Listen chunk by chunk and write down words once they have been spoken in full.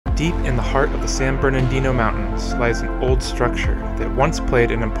Deep in the heart of the San Bernardino Mountains lies an old structure that once played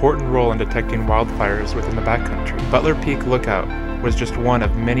an important role in detecting wildfires within the backcountry. Butler Peak Lookout was just one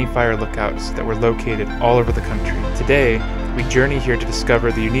of many fire lookouts that were located all over the country. Today, we journey here to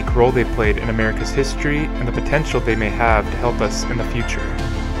discover the unique role they played in America's history and the potential they may have to help us in the future.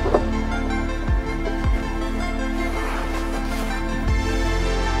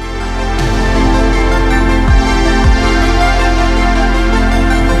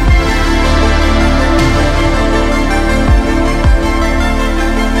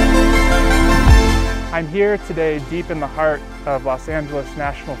 I'm here today deep in the heart of Los Angeles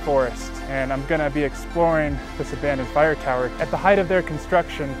National Forest, and I'm going to be exploring this abandoned fire tower. At the height of their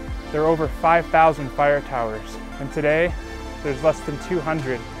construction, there are over 5,000 fire towers, and today there's less than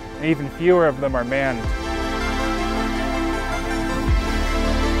 200, and even fewer of them are manned.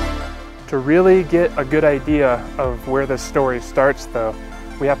 To really get a good idea of where this story starts, though,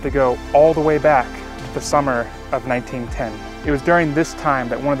 we have to go all the way back to the summer of 1910. It was during this time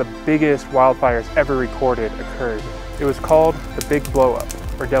that one of the biggest wildfires ever recorded occurred. It was called the Big Blow-Up,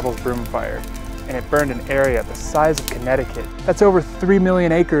 or Devil's Broom Fire, and it burned an area the size of Connecticut. That's over 3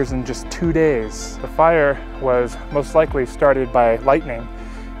 million acres in just 2 days. The fire was most likely started by lightning,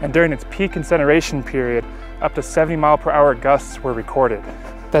 and during its peak incineration period, up to 70-mile-per-hour gusts were recorded.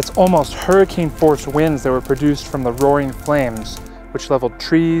 That's almost hurricane-force winds that were produced from the roaring flames, which leveled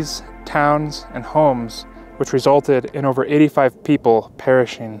trees, towns, and homes, which resulted in over 85 people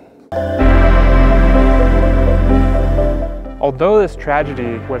perishing. Although this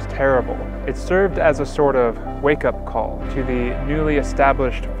tragedy was terrible, it served as a sort of wake-up call to the newly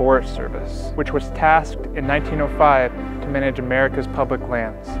established Forest Service, which was tasked in 1905 to manage America's public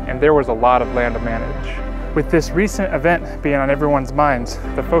lands, and there was a lot of land to manage. With this recent event being on everyone's minds,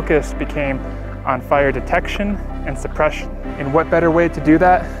 the focus became on fire detection and suppression. And what better way to do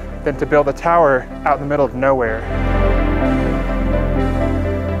that than to build a tower out in the middle of nowhere?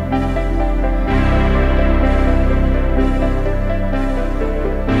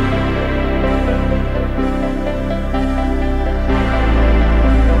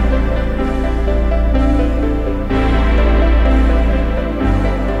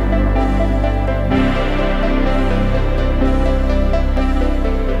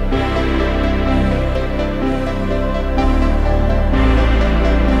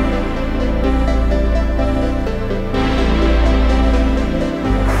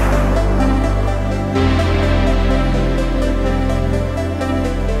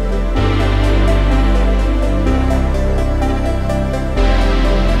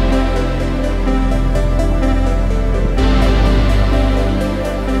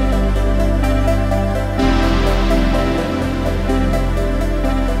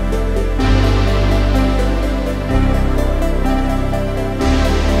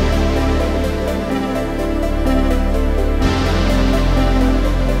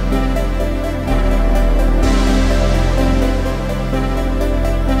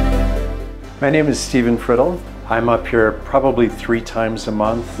 My name is Stephen Friddle. I'm up here probably 3 times a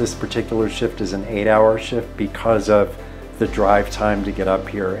month. This particular shift is an 8-hour shift because of the drive time to get up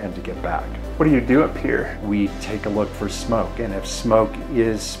here and to get back. What do you do up here? We take a look for smoke, and if smoke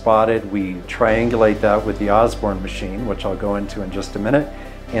is spotted, we triangulate that with the Osborne machine, which I'll go into in just a minute,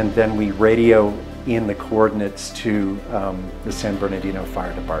 and then we radio in the coordinates to the San Bernardino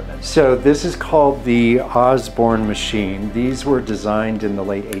Fire Department. So this is called the Osborne machine. These were designed in the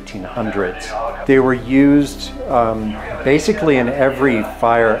late 1800s. They were used basically in every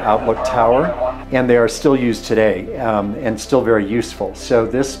fire outlook tower, and they are still used today and still very useful. So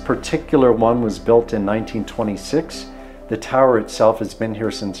this particular one was built in 1926. The tower itself has been here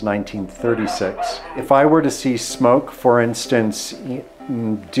since 1936. If I were to see smoke, for instance,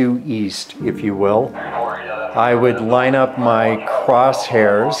 due east, if you will, I would line up my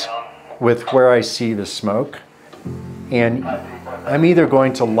crosshairs with where I see the smoke, and I'm either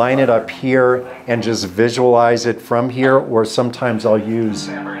going to line it up here and just visualize it from here, or sometimes I'll use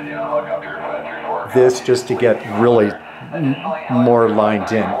this just to get really more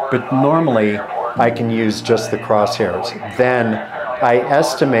lined in. But normally I can use just the crosshairs. Then I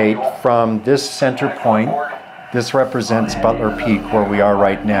estimate from this center point, this represents Butler Peak, where we are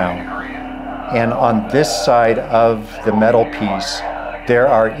right now. And on this side of the metal piece, there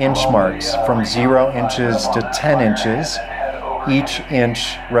are inch marks from 0 inches to 10 inches. Each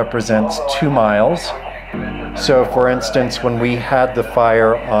inch represents 2 miles. So for instance, when we had the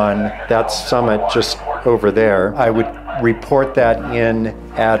fire on that summit just over there, I would report that in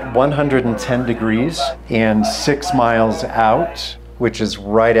at 110 degrees and 6 miles out, which is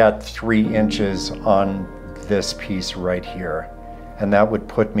right at 3 inches on this piece right here. and that would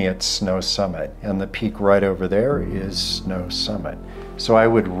put me at Snow Summit. And the peak right over there is Snow Summit. So I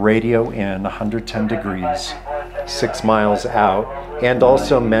would radio in 110 degrees, 6 miles out, and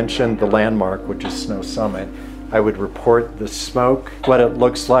also mention the landmark, which is Snow Summit. I would report the smoke, what it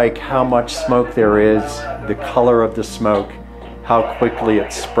looks like, how much smoke there is, the color of the smoke, how quickly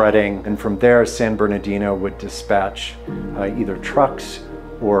it's spreading. And from there, San Bernardino would dispatch either trucks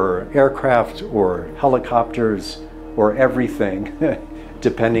or aircraft or helicopters or everything,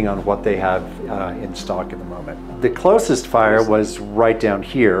 depending on what they have in stock at the moment. The closest fire was right down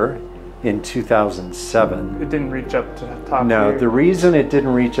here in 2007. It didn't reach up to the top. No, here. the reason it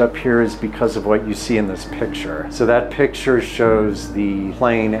didn't reach up here is because of what you see in this picture. So that picture shows the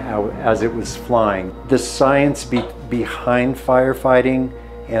plane as it was flying. The science behind firefighting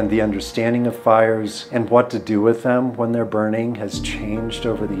and the understanding of fires and what to do with them when they're burning has changed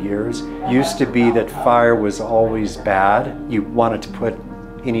over the years. Used to be that fire was always bad. You wanted to put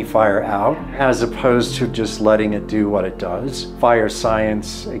any fire out, as opposed to just letting it do what it does. Fire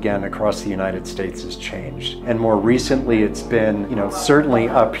science, again, across the United States has changed. And more recently, it's been, certainly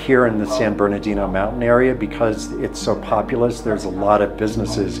up here in the San Bernardino Mountain area, because it's so populous, there's a lot of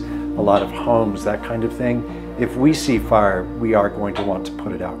businesses, a lot of homes, that kind of thing. If we see fire, we are going to want to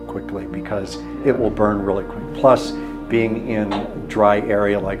put it out quickly because it will burn really quick. Plus, being in a dry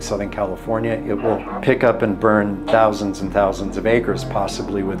area like Southern California, it will pick up and burn thousands and thousands of acres,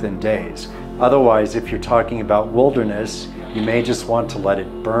 possibly within days. Otherwise, if you're talking about wilderness, you may just want to let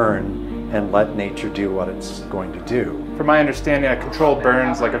it burn and let nature do what it's going to do. From my understanding, a controlled burn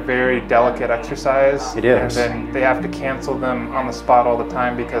is like a very delicate exercise. It is. And then they have to cancel them on the spot all the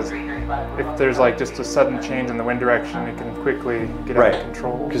time, because if there's like just a sudden change in the wind direction, it can quickly get out of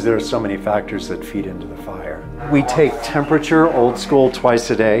control. Because there are so many factors that feed into the fire. We take temperature, old school, twice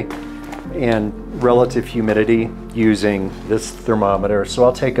a day, and relative humidity using this thermometer. So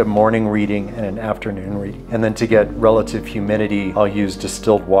I'll take a morning reading and an afternoon reading. And then to get relative humidity, I'll use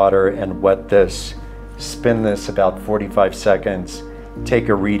distilled water and wet this, spin this about 45 seconds, take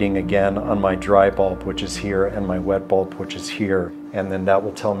a reading again on my dry bulb, which is here, and my wet bulb, which is here, and then that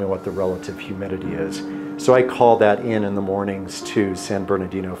will tell me what the relative humidity is. So I call that in the mornings to San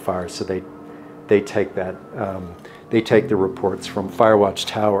Bernardino Fire, so they take that, they take the reports from fire watch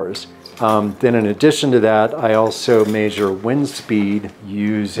towers. Then in addition to that, I also measure wind speed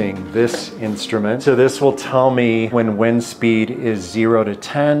using this instrument. So this will tell me when wind speed is 0 to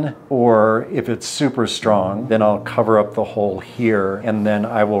 10, or if it's super strong, then I'll cover up the hole here, and then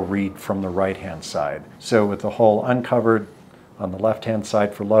I will read from the right-hand side. So with the hole uncovered on the left-hand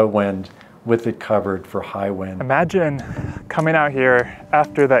side for low wind, with it covered for high wind. Imagine coming out here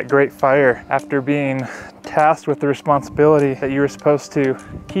after that great fire, after being tasked with the responsibility that you were supposed to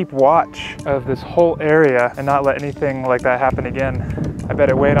keep watch of this whole area and not let anything like that happen again. I bet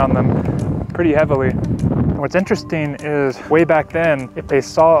it weighed on them pretty heavily. What's interesting is way back then, if they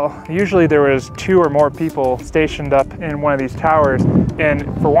saw, usually there was 2 or more people stationed up in one of these towers, and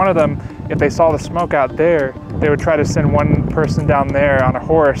for one of them, if they saw the smoke out there, they would try to send one person down there on a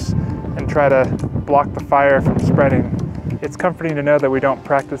horse and try to block the fire from spreading. It's comforting to know that we don't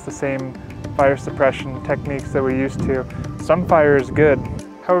practice the same fire suppression techniques that we used to. Some fire is good.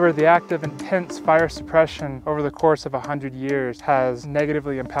 However, the act of intense fire suppression over the course of 100 years has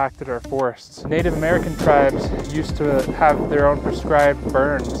negatively impacted our forests. Native American tribes used to have their own prescribed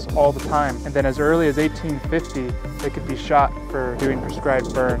burns all the time, and then as early as 1850, they could be shot for doing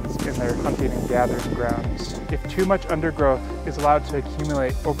prescribed burns in their hunting and gathering grounds. If too much undergrowth is allowed to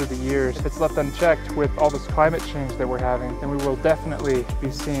accumulate over the years, if it's left unchecked with all this climate change that we're having, then we will definitely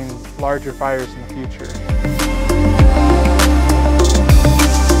be seeing larger fires in the future.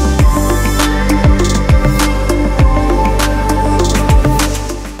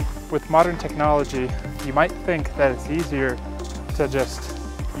 With modern technology, you might think that it's easier to just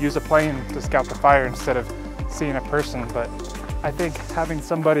use a plane to scout the fire instead of seeing a person, but I think having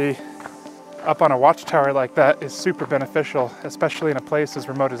somebody up on a watchtower like that is super beneficial, especially in a place as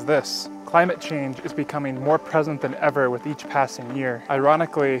remote as this. Climate change is becoming more present than ever with each passing year.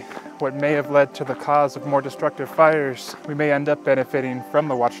 Ironically, what may have led to the cause of more destructive fires, we may end up benefiting from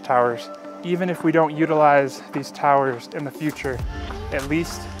the watchtowers. Even if we don't utilize these towers in the future, at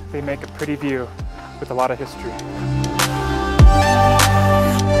least they make a pretty view with a lot of history.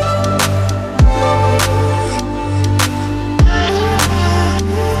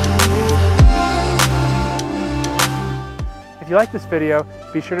 If you like this video,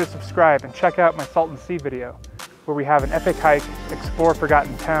 be sure to subscribe and check out my Salton Sea video, where we have an epic hike, explore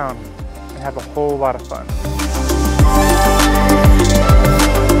forgotten town, and have a whole lot of fun.